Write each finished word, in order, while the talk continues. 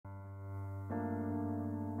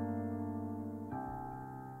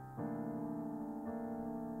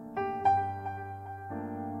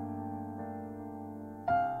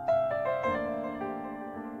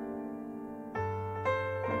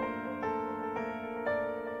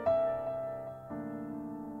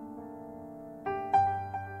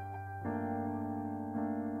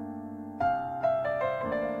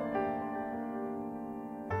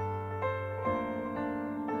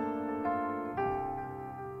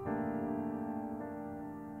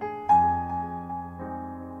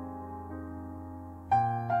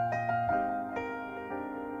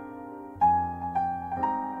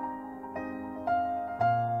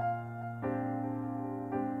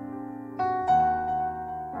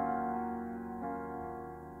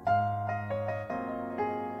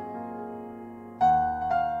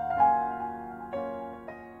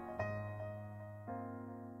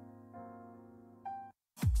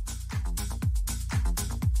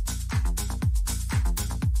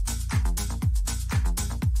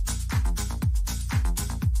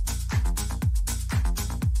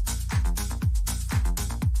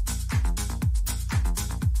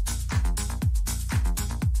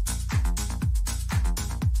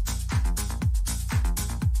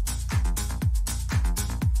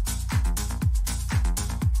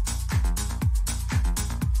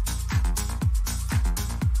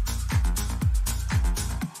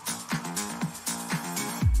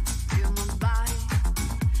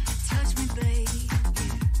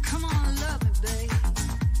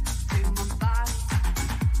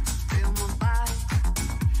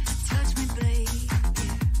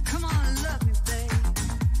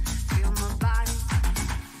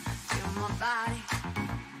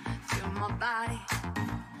body,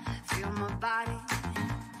 feel my body,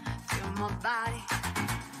 feel my body,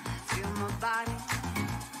 feel my body,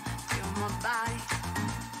 feel my body,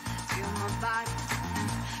 feel my body.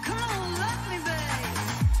 Come on, love me, babe.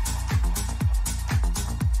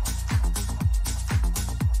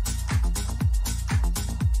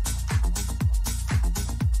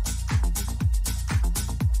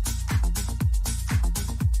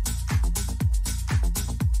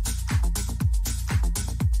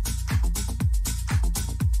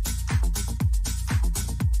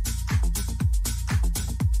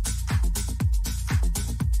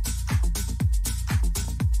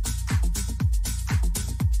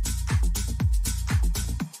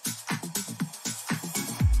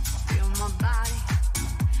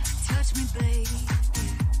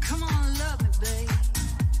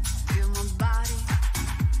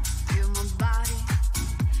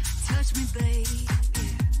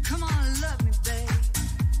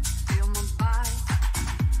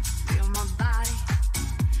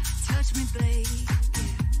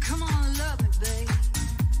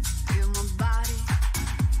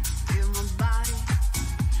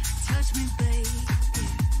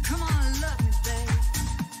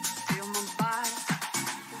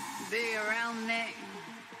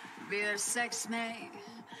 Sex me,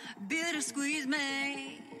 be there to squeeze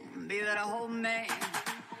me, be there to hold me,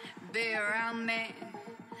 be around me,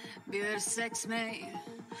 be there to sex me,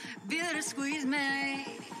 be there to squeeze me,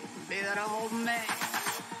 be there to hold me.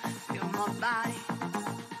 Feel my body,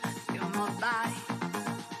 feel my body,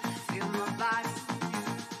 feel my body,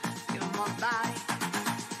 feel my body,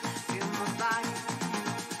 feel my body,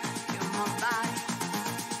 feel my body,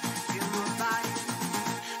 feel my body.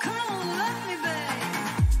 Come on, love me, babe.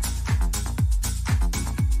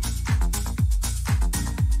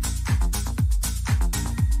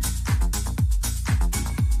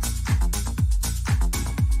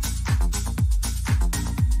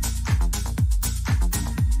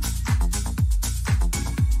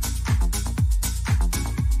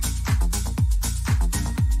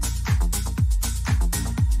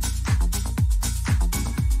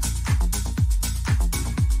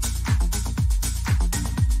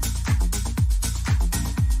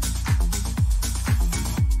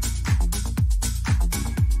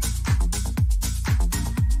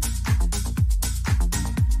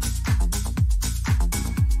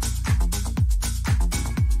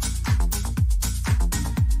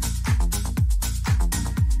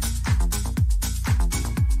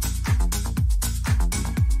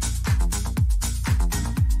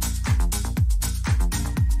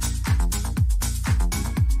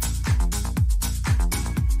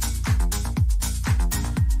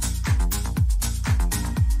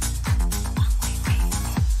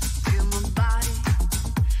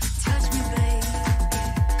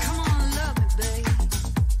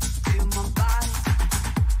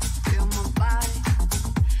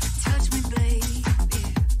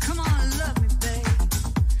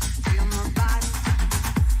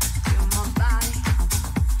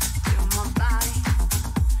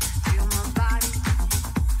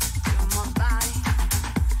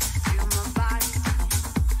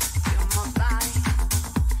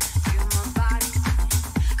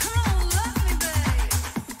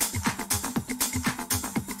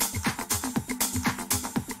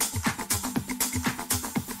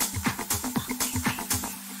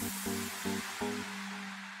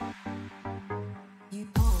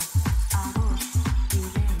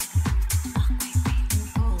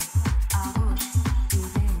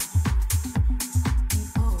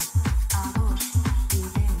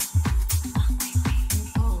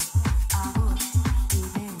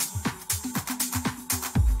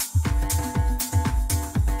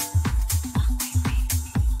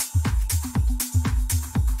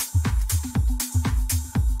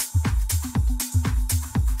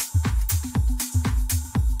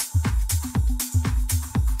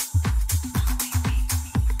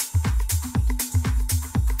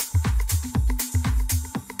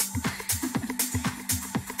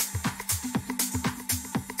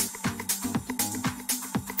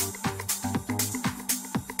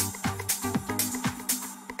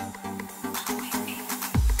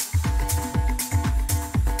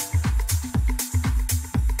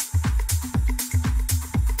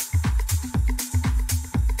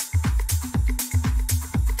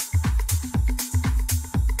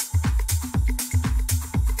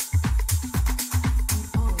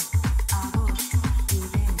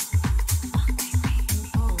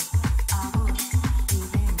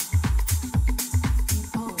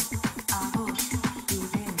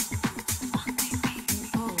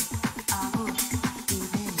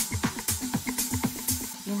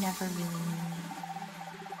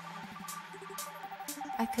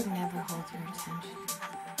 I could never hold your attention.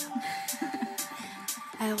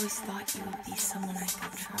 I always thought you would be someone I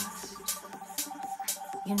could trust.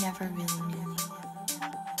 You never really knew me.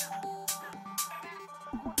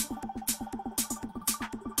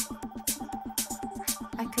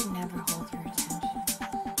 I could never hold your attention.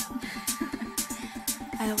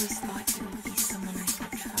 I always thought you would be someone I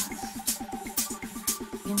could trust.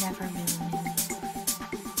 You never really knew me.